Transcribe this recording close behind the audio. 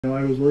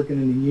I was working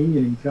in the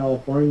union in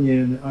California,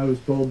 and I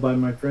was told by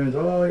my friends,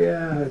 "Oh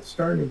yeah,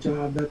 starting a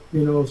job, that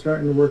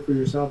starting to work for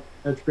yourself,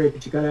 that's great,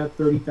 but you got to have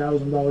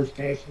 $30,000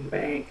 cash in the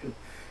bank,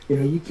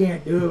 and you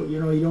can't do it. You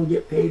don't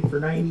get paid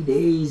for 90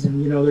 days."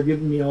 And they're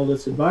giving me all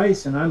this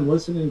advice, and I'm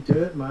listening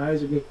to it. My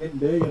eyes are getting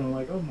big, and I'm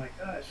like, "Oh my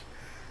gosh,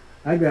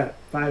 I got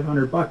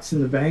 $500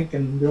 in the bank,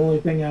 and the only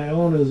thing I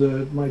own is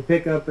my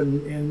pickup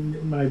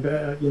and my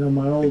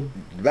my old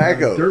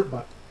Tobacco. dirt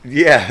bike."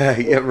 Yeah,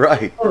 yeah,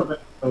 right.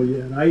 Oh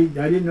yeah, and I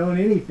didn't own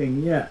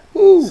anything yet.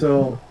 Woo.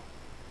 So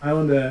I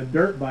owned a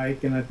dirt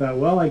bike, and I thought,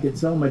 well, I could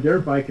sell my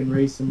dirt bike and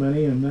raise some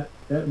money, and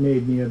that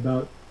made me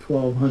about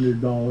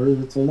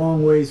 $1,200. It's a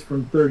long ways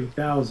from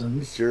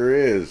 30,000. Sure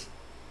is.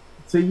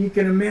 So you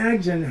can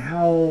imagine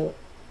how,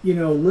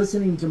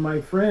 listening to my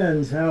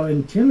friends, how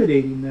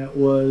intimidating that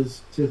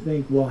was to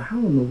think, well, how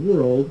in the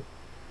world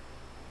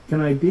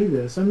can I do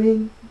this? I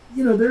mean,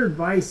 their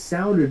advice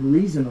sounded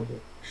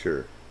reasonable.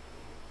 Sure.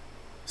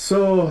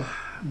 So,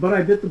 but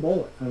I bit the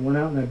bullet. I went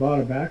out and I bought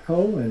a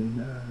backhoe,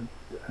 and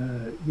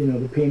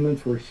the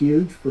payments were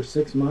huge for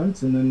 6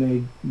 months, and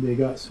then they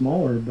got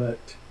smaller. But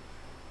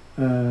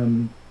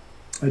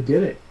I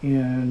did it,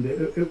 and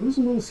it was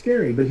a little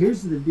scary. But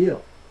here's the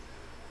deal: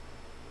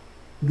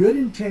 good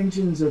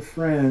intentions of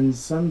friends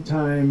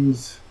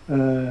sometimes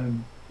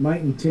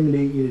might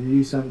intimidate you to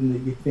do something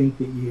that you think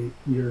that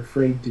you're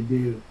afraid to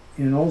do.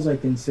 And all I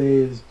can say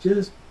is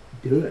just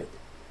do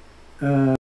it.